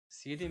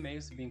See the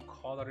emails being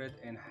colored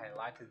and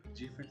highlighted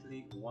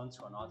differently one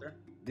to another?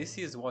 This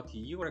is what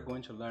you are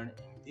going to learn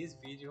in this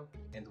video,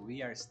 and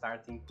we are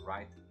starting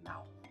right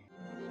now.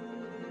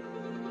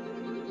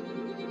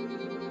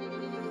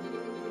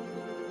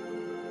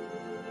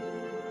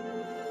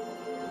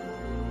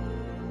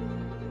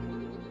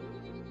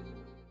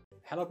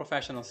 Hello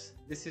professionals,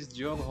 this is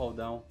Diogo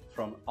Roldão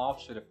from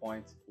Office to the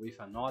Point with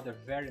another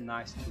very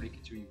nice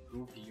trick to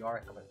improve your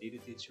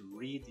capability to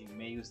read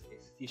emails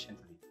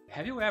efficiently.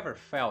 Have you ever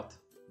felt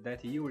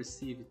that you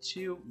receive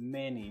too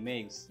many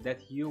emails,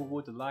 that you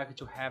would like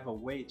to have a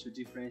way to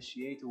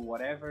differentiate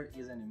whatever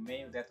is an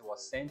email that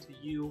was sent to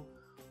you,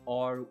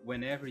 or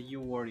whenever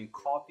you were in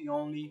copy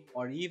only,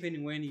 or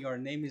even when your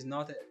name is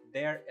not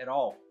there at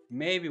all?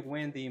 Maybe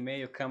when the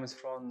email comes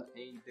from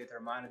a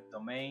determined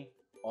domain,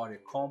 or a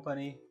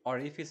company, or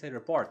if it's a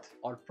report,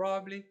 or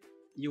probably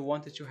you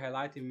wanted to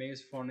highlight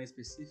emails from a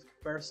specific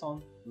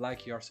person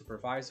like your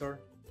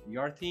supervisor,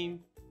 your team,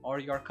 or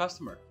your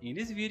customer. In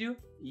this video,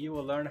 you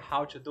will learn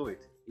how to do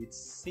it. It's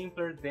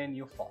simpler than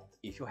you thought.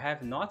 If you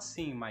have not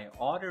seen my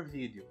other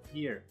video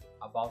here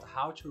about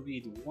how to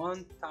read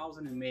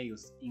 1000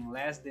 emails in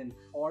less than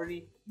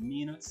 40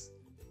 minutes,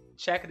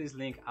 check this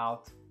link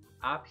out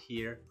up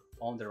here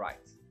on the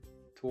right.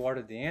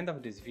 Toward the end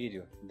of this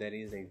video, there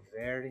is a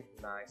very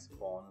nice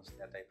bonus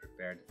that I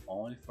prepared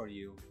only for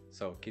you.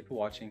 So keep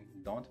watching,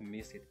 don't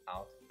miss it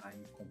out.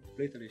 I'm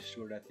completely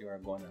sure that you are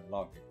gonna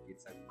love it.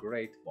 It's a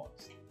great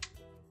bonus.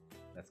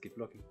 Let's keep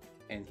looking.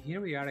 And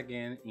here we are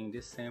again in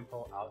this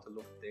sample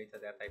Outlook data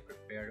that I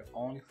prepared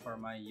only for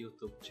my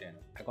YouTube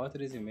channel. I got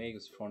these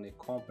emails from a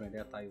company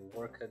that I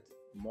worked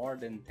more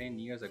than 10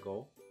 years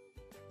ago.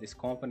 This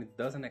company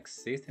doesn't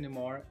exist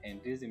anymore, and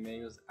these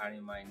emails are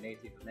in my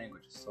native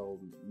language, so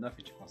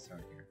nothing to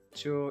concern here.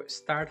 To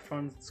start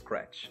from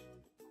scratch,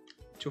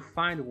 to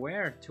find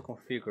where to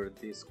configure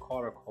these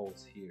color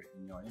codes here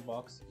in your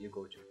inbox, you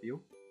go to View,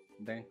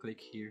 then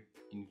click here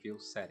in View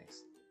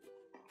Settings.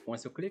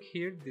 Once you click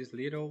here, this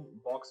little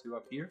box will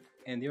appear,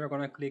 and you are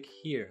going to click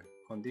here,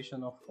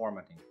 Conditional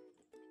Formatting.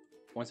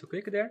 Once you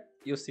click there,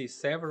 you'll see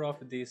several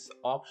of these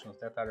options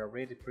that are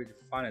already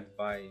predefined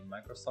by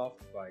Microsoft,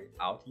 by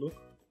Outlook,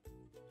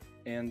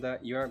 and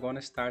you are going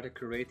to start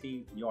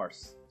creating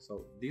yours.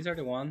 So these are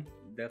the ones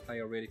that I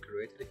already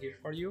created here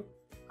for you.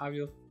 I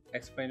will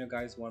explain you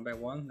guys one by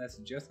one. Let's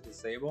just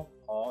disable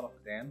all of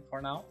them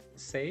for now,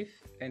 save,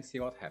 and see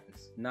what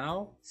happens.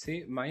 Now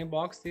see, my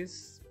inbox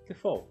is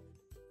default.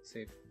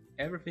 See,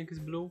 everything is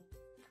blue.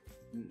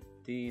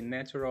 The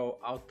natural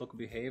Outlook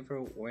behavior,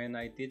 when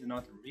I did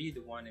not read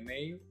one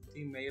email,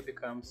 the email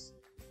becomes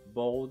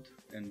bold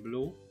and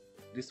blue.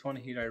 This one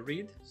here I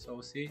read,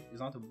 so see, it's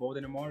not bold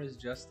anymore, it's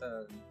just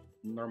a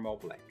normal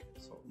black.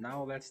 So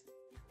now let's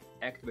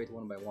activate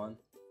one by one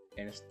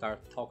and start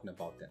talking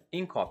about them.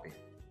 In copy.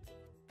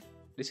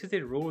 This is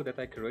the rule that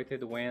I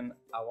created when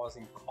I was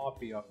in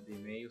copy of the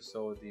email,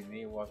 so the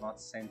email was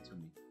not sent to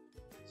me.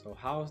 So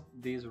how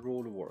this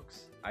rule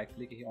works? I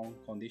click here on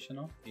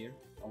conditional, here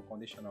on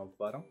conditional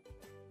button.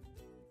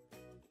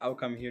 I'll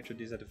come here to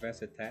this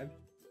advanced tab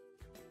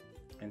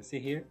and see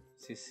here,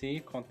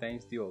 CC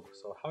contains Diogo.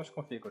 So how to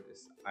configure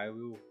this? I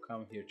will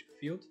come here to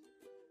field.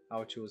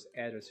 I'll choose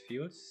address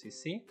field,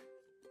 CC.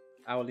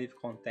 I'll leave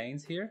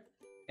contains here,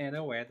 and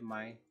I'll add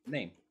my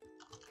name,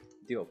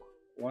 Diogo.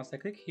 Once I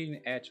click here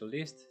in add to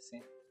list,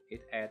 see,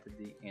 it adds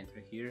the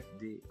entry here,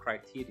 the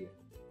criteria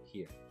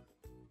here.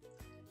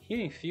 Here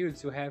in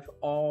fields, you have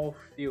all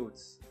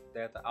fields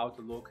that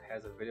Outlook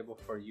has available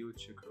for you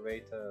to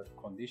create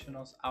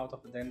conditionals. Out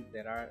of them,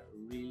 there are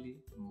really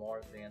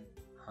more than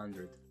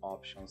 100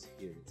 options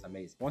here. It's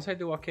amazing. Once I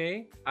do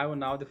OK, I will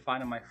now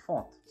define my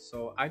font.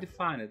 So I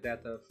defined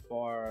that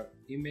for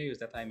emails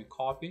that I'm in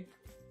copy,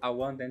 I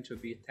want them to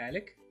be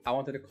italic. I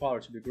wanted the color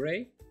to be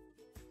gray,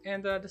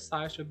 and the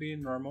size should be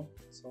normal.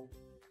 So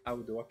I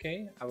will do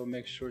OK. I will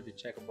make sure the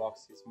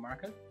checkbox is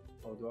marked.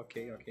 I'll do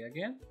OK, OK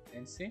again,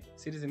 and see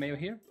this email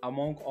here.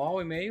 Among all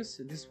emails,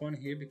 this one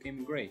here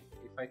became gray.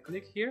 If I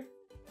click here,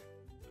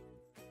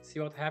 see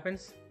what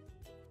happens?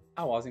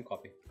 I was in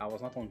copy. I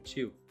was not on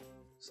two.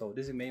 So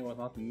this email was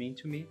not meant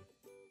to me.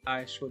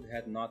 I should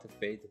have not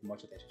paid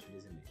much attention to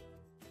this email.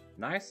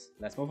 Nice,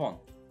 let's move on.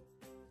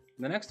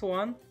 The next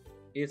one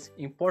is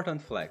important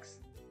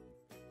flags.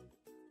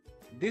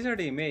 These are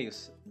the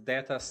emails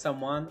that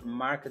someone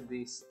marked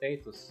the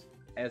status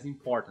as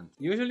important.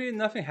 Usually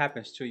nothing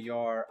happens to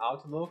your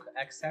Outlook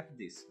except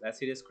this. Let's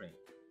see the screen.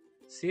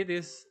 See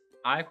this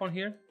icon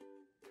here?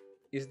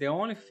 Is the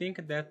only thing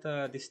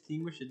that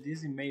distinguishes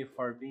this email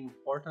for being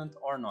important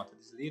or not,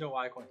 this little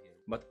icon here.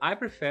 But I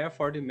prefer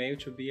for the email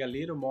to be a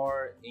little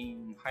more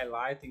in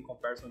highlight in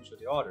comparison to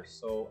the others,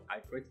 so I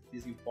created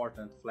this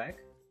important flag.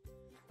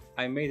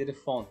 I made the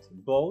font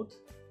bold,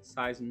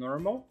 size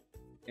normal,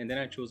 and then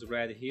I choose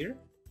red here.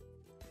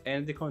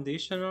 And the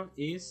conditional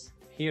is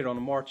here on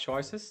more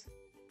choices.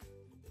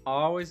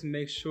 Always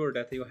make sure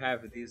that you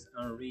have this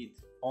unread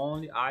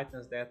only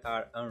items that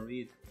are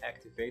unread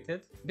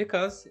activated,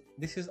 because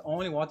this is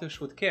only what you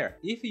should care.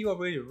 If you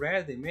already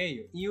read the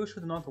email, you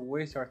should not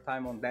waste your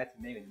time on that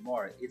email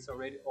anymore. It's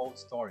already old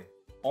story.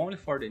 Only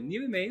for the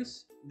new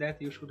emails that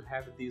you should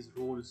have these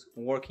rules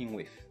working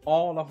with.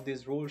 All of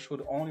these rules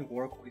should only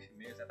work with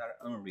emails that are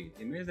unread.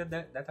 Emails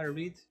that are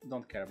read,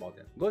 don't care about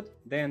them. Good.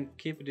 Then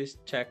keep this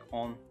check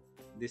on,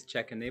 this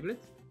check enabled,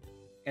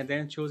 and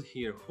then choose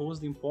here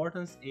whose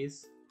importance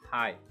is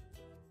high.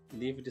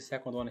 Leave the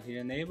second one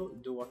here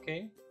enabled, do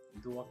OK,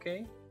 and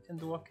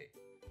do OK.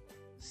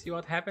 See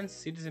what happens?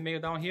 See this email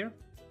down here?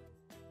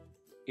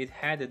 It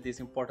had this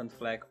important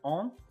flag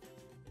on.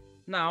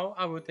 Now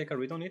I will take a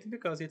read on it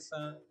because it's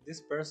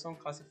this person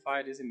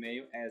classified this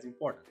email as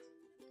important.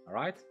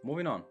 Alright,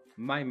 moving on.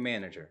 My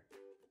manager.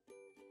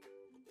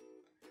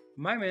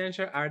 My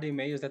manager are the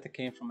emails that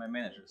came from my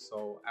manager,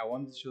 so I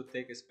wanted to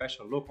take a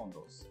special look on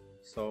those.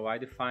 So I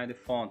defined the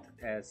font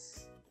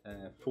as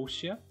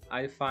fuchsia,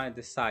 I defined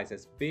the size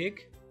as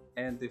big,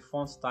 and the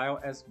font style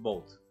as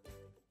bold.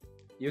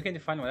 You can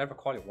define whatever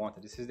color you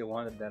want. This is the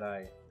one that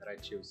I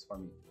choose for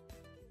me.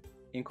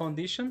 In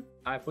condition,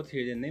 I put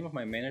here the name of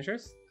my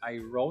managers. I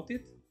wrote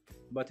it,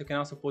 but you can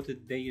also put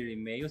their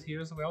emails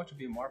here as well to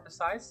be more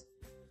precise.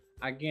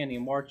 Again,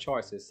 in more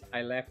choices,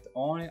 I left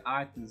only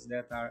items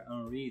that are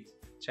unread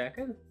checked.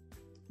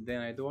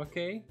 Then I do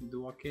OK, and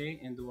do OK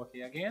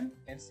again,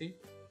 and see.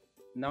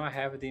 Now I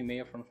have the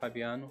email from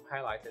Fabiano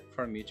highlighted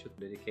for me to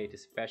dedicate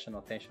special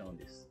attention on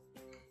this.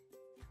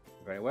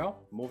 Very well,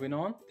 moving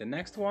on. The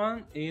next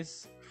one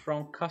is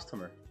from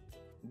customer.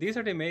 These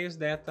are the emails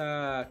that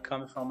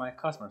come from my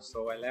customers,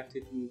 so I left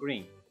it in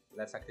green.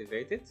 Let's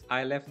activate it.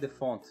 I left the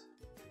font,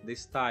 the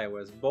style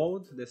as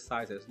bold, the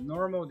size as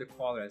normal, the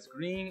color as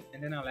green,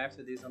 and then I left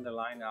this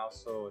underline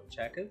also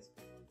checked.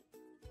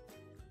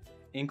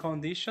 In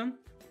condition,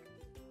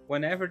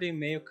 whenever the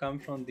email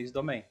comes from this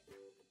domain,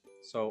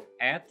 so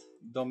at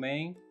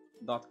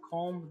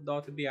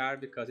domain.com.br,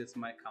 because it's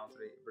my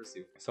country,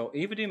 Brazil. So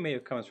if the email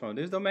comes from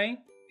this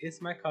domain,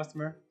 it's my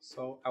customer,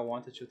 so I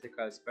wanted to take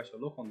a special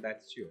look on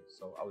that too.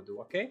 So I'll do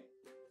OK,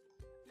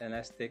 and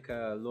let's take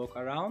a look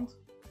around.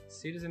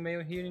 See this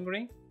email here in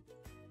green?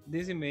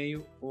 This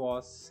email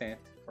was sent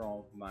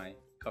from my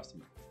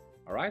customer.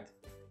 All right,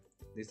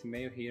 this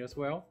email here as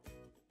well.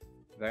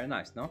 Very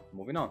nice, no?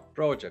 Moving on.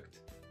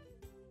 Project.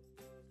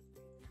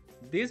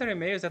 These are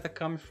emails that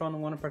come from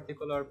one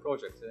particular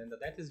project, and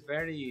that is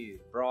very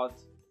broad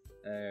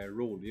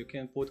rule. You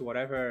can put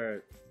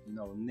whatever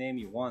name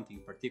you want in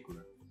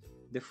particular.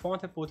 The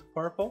font I put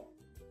purple,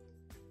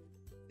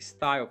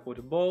 style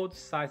put bold,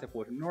 size I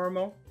put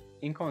normal.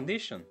 In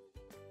condition,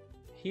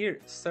 here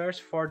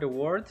search for the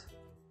word.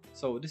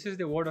 So this is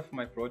the word of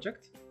my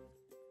project,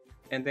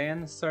 and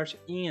then search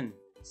in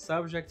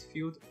subject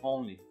field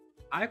only.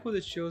 I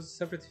could choose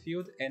subject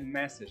field and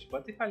message,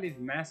 but if I leave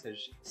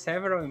message,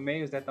 several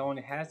emails that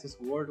only has this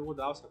word would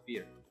also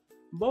appear.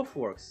 Both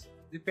works.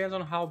 Depends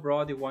on how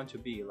broad you want to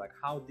be, like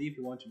how deep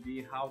you want to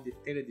be, how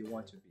detailed you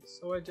want to be.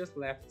 So I just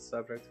left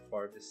subject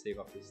for the sake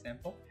of this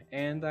sample.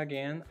 And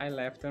again, I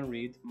left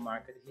unread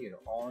marked here,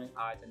 only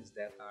items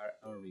that are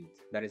unread.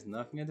 There is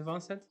nothing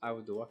advanced. I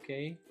will do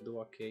OK, and do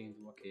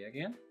OK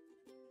again.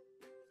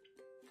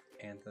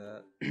 And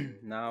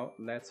now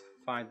let's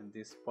find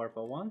these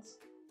purple ones.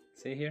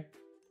 See here?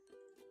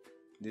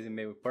 This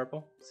email with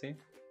purple, see?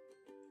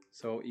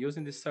 So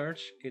using the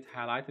search, it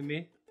highlighted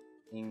me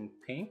in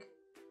pink,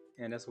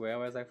 and as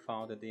well as I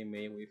found the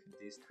email with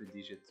this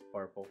 3-digit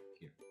purple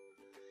here.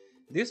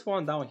 This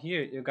one down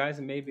here, you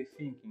guys may be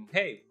thinking,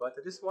 hey, but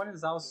this one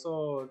is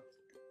also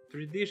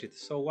 3-digit,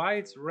 so why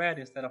it's red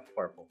instead of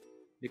purple?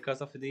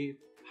 Because of the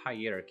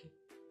hierarchy.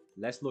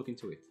 Let's look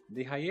into it.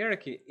 The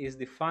hierarchy is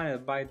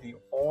defined by the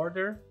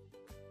order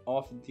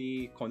of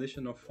the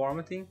conditional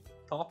formatting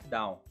top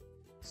down.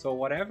 So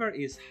whatever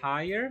is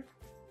higher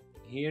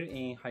here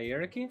in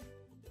hierarchy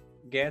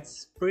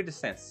gets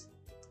predecessed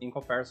in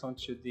comparison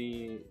to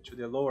the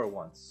lower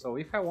ones. So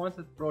if I want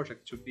the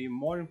project to be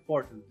more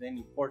important than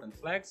important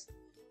flags,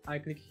 I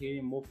click here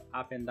and move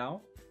up and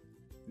down.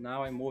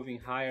 Now I'm moving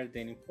higher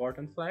than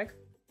important flag.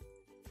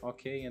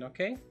 OK and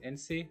OK, and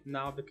see,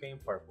 now it became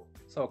purple.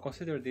 So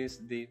consider this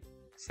the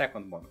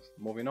second bonus.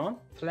 Moving on,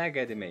 flag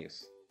add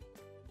emails.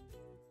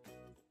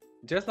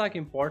 Just like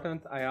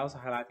important, I also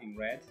highlight in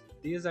red.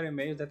 These are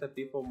emails that the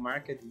people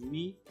marked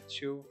me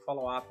to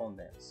follow up on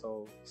them.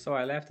 So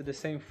I left the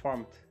same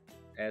format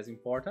as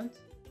important,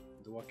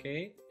 do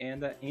OK,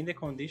 and in the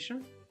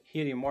condition,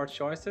 here in more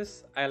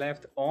choices, I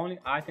left only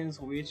items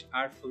which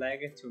are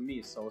flagged to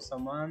me. So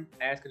someone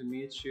asked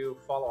me to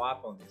follow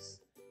up on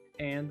this,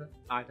 and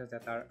items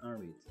that are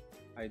unread.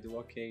 I do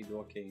OK, do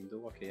OK, and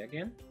do OK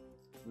again.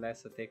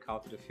 Let's take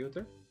out the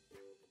filter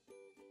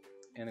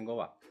and go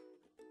up.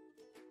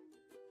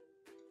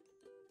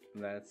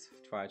 Let's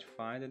try to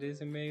find these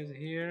emails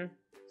here.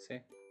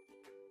 See,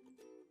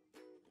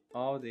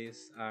 all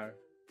these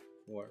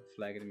were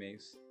flagged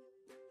emails.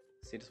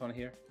 See this one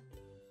here?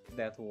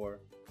 That were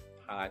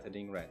highlighted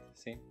in red.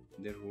 See,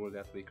 the rule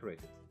that we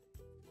created.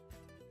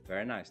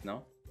 Very nice,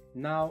 no?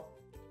 Now,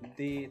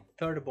 the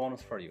third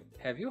bonus for you.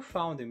 Have you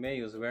found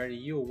emails where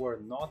you were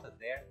not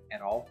there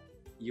at all?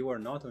 You were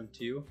not on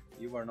queue,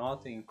 you were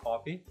not in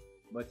copy,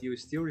 but you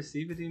still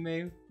received the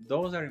email?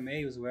 Those are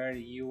emails where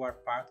you are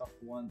part of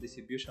one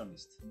distribution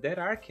list. There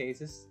are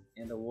cases,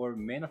 and there were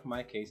many of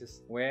my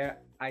cases, where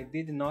I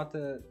did not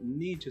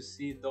need to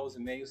see those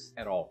emails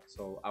at all.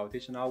 So I'll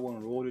teach now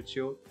one rule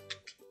to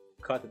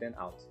cut them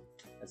out.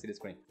 Let's see the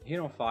screen.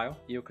 Here on File,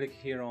 you click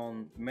here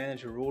on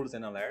Manage Rules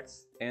and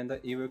Alerts, and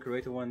you will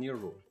create one new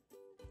rule.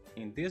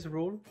 In this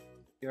rule,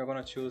 you are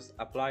going to choose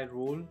Apply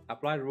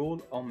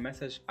Rule on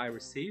Message I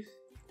Receive.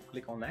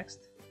 Click on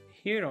Next.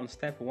 Here on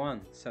Step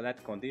 1,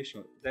 Select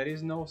Condition, there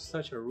is no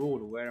such a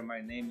rule where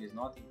my name is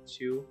not in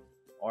to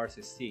or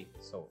CC.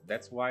 So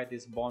that's why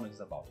this bonus is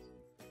about.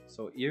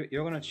 So you're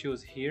going to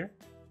choose here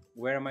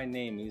where my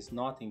name is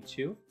not in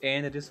to,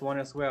 and this one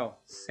as well,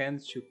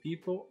 send to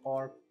people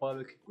or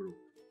public group.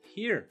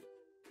 Here,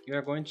 you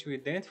are going to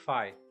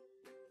identify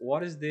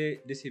what is the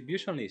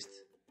distribution list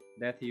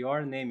that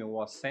your name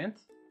was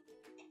sent,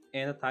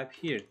 and type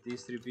here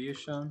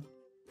distribution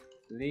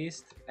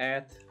list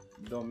at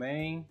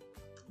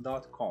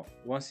domain.com.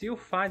 Once you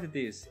find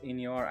this in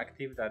your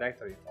Active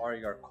Directory or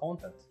your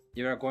content,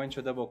 you are going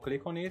to double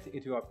click on it,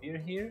 it will appear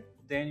here,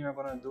 then you are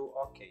going to do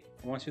OK.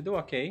 Once you do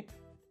OK,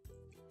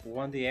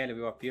 one DL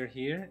will appear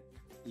here,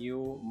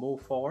 you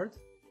move forward.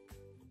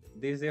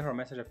 This error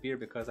message appear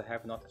because I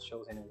have not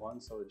chosen anyone,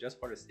 so just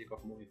for the sake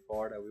of moving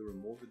forward, I will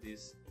remove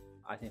this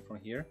item from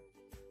here,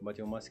 but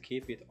you must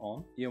keep it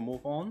on. You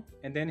move on,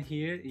 and then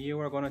here you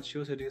are going to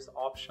choose this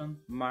option,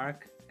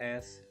 mark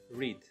as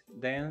read.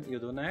 Then you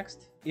do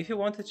next. If you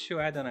wanted to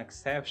add an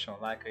exception,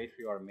 like if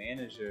your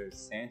manager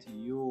sent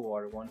you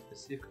or one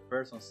specific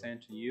person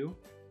sent to you,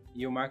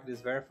 you mark this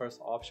very first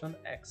option,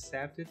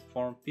 accepted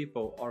from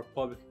people or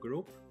public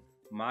group.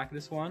 Mark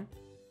this one,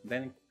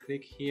 then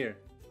click here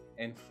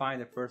and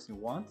find the person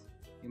you want.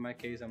 In my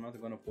case, I'm not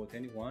going to put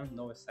anyone,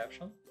 no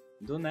exception.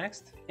 Do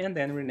next, and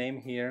then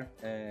rename here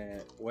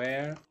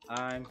where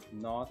I'm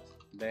not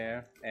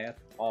there at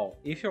all.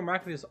 If you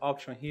mark this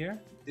option here,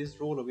 this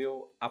rule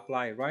will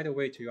apply right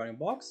away to your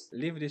inbox.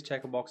 Leave this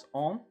checkbox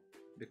on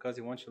because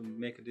you want to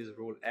make this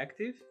rule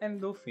active,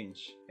 and do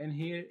finish. And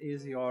here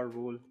is your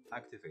rule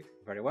activated.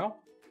 Very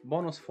well.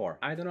 Bonus 4.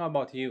 I don't know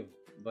about you,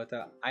 but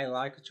I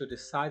like to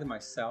decide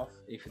myself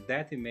if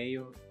that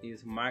email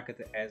is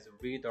marked as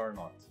read or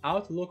not.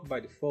 Outlook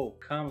by default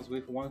comes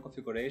with one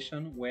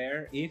configuration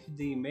where if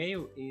the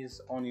email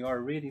is on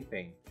your reading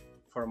pane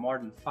for more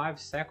than 5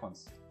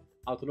 seconds,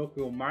 Outlook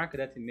will mark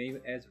that email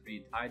as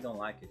read. I don't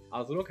like it.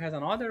 Outlook has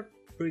another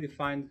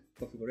predefined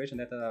configuration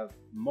that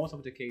most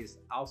of the cases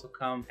also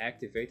come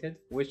activated,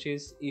 which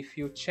is if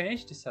you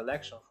change the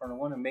selection from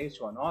one email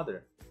to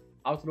another,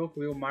 Outlook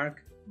will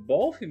mark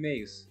both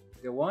emails,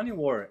 the one you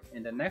were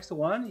and the next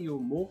one you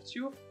move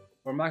to,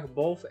 or mark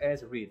both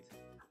as read.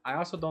 I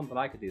also don't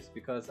like this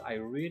because I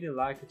really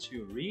like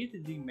to read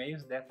the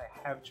emails that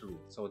I have to read.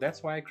 So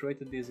that's why I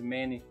created these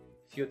many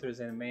filters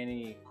and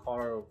many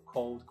color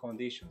code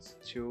conditions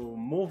to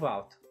move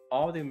out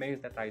all the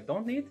emails that I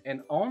don't need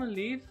and only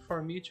leave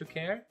for me to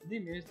care the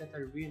emails that I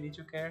really need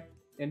to care,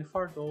 and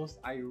for those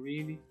I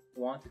really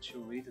want to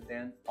read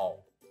them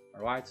all.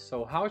 Alright,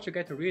 so how to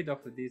get rid of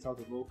this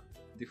Outlook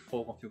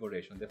default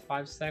configuration, the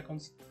 5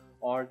 seconds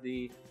or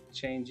the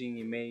changing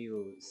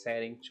email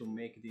setting to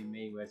make the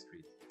email as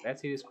read.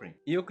 Let's see the screen.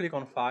 You click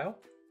on File,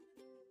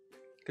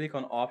 click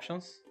on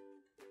Options,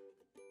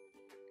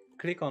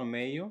 click on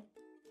Mail,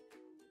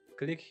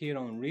 click here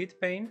on Read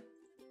pane.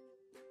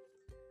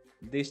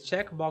 This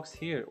checkbox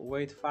here,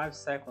 wait 5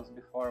 seconds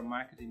before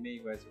mark the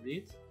email as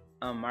read,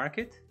 unmark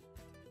it.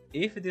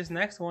 If this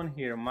next one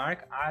here,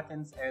 mark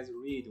items as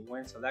read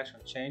when selection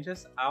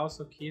changes,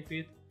 also keep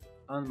it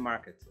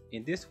unmarked.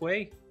 In this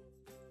way,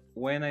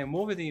 when I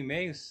move the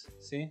emails,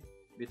 see,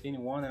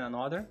 between one and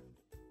another,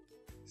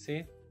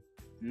 see,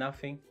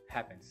 nothing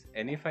happens.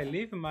 And if I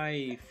leave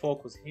my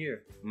focus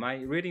here,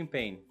 my reading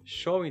pane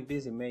showing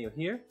this email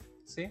here,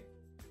 see,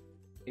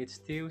 it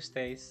still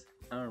stays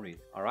unread.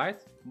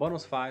 Alright?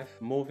 Bonus 5,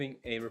 moving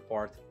a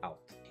report out.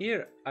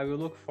 Here I will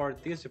look for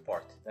this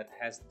report that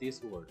has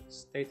this word,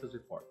 status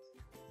report.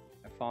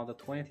 I found the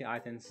 20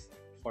 items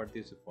for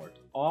this report.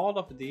 All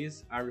of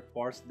these are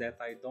reports that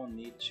I don't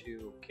need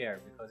to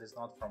care because it's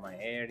not from my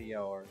area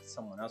or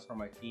someone else from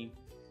my team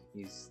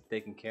is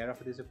taking care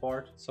of this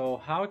report. So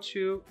how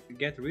to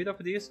get rid of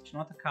this to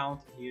not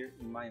count here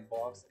in my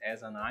inbox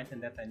as an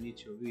item that I need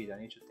to read, I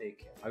need to take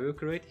care. I will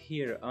create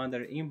here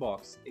under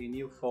inbox a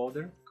new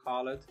folder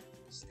called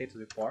status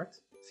report.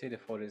 See, the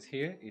folder is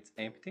here, it's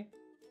empty.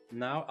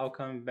 Now I'll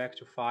come back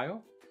to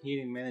File,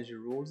 here in Manage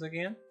Rules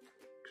again,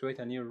 create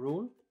a new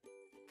rule,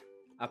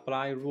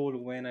 apply rule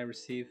when I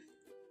receive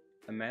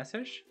a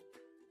message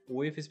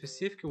with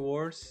specific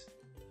words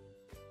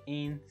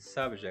in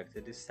subject,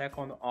 the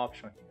second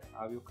option here.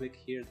 I will click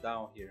here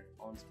down here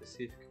on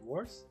specific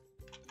words.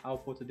 I'll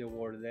put the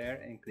word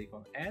there and click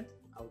on add.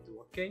 I'll do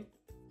OK.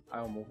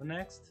 I'll move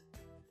next.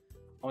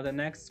 On the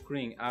next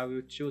screen, I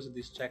will choose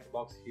this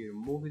checkbox here,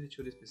 move it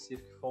to the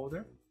specific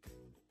folder,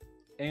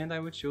 and I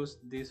will choose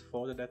this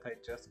folder that I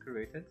just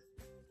created.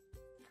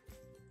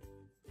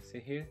 See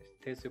here,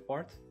 test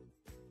report,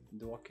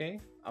 do OK,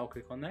 I'll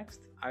click on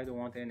next, I don't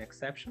want any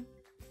exception,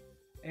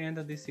 and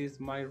this is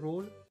my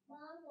rule.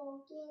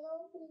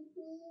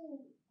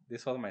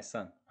 This was my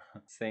son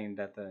saying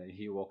that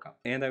he woke up.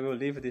 And I will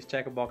leave this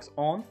checkbox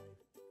on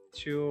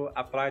to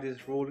apply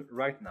this rule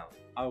right now.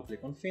 I'll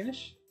click on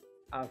finish,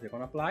 I'll click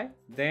on apply,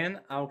 then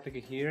I'll click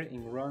here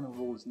in run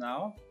rules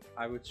now.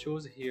 I will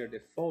choose here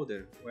the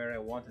folder where I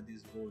wanted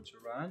this rule to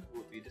run,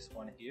 will be this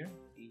one here,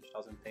 in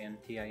 2010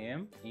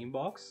 TIM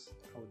inbox.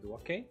 I will do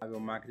OK. I will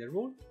mark the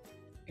rule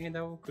and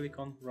I will click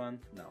on run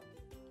now.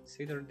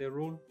 See the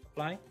rule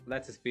apply?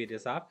 Let's speed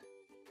this up.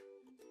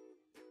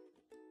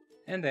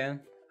 And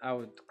then I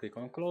will click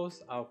on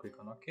close, I'll click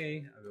on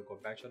OK, I will go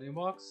back to the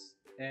inbox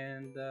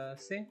and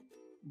see,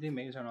 the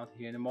emails are not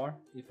here anymore.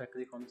 If I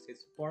click on state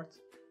support,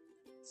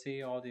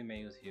 see all the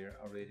emails here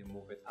already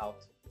move it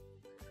out.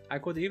 I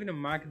could even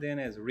mark them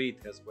as read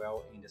as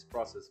well in this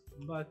process,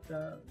 but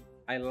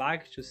I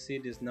like to see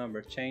this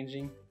number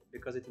changing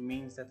because it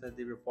means that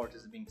the report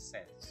is being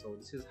sent. So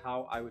this is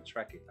how I will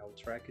track it. I will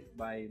track it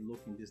by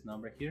looking this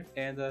number here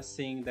and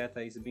seeing that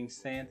it's being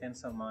sent and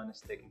someone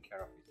is taking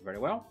care of it. Very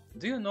well.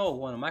 Do you know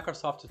one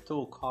Microsoft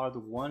tool called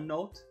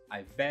OneNote?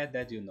 I bet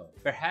that you know.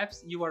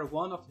 Perhaps you are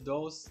one of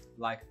those,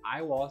 like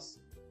I was,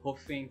 who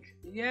think,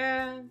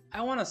 yeah,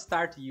 I want to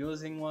start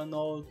using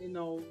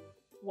OneNote,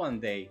 one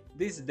day.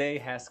 This day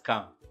has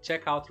come.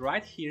 Check out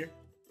right here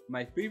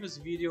my previous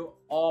video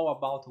all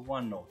about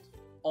OneNote.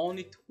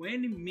 Only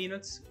 20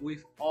 minutes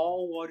with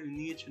all what you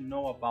need to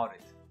know about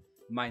it.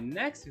 My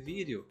next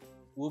video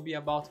will be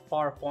about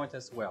PowerPoint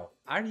as well.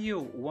 Are you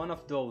one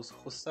of those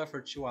who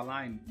suffer to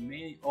align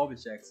many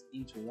objects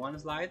into one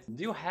slide?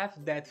 Do you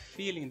have that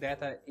feeling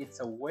that it's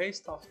a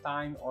waste of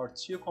time or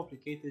too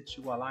complicated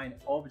to align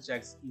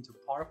objects into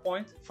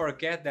PowerPoint?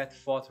 Forget that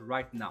thought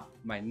right now.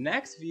 My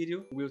next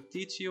video will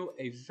teach you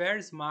a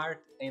very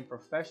smart and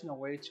professional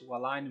way to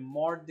align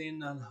more than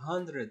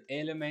 100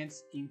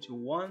 elements into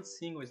one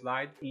single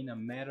slide in a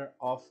matter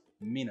of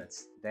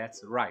minutes.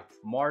 That's right,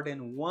 more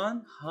than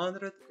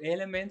 100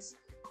 elements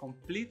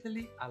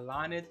completely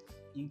aligned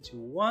into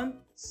one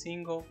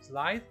single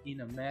slide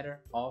in a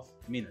matter of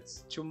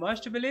minutes. Too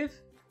much to believe?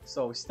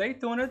 So stay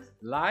tuned,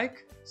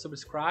 like,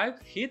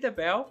 subscribe, hit the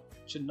bell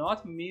to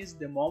not miss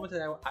the moment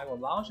that I will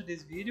launch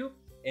this video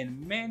and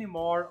many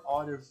more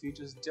other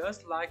videos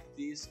just like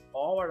this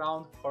all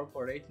around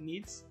corporate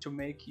needs to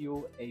make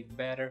you a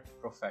better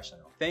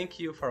professional. Thank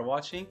you for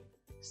watching.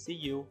 See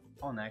you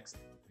on next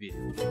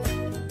video.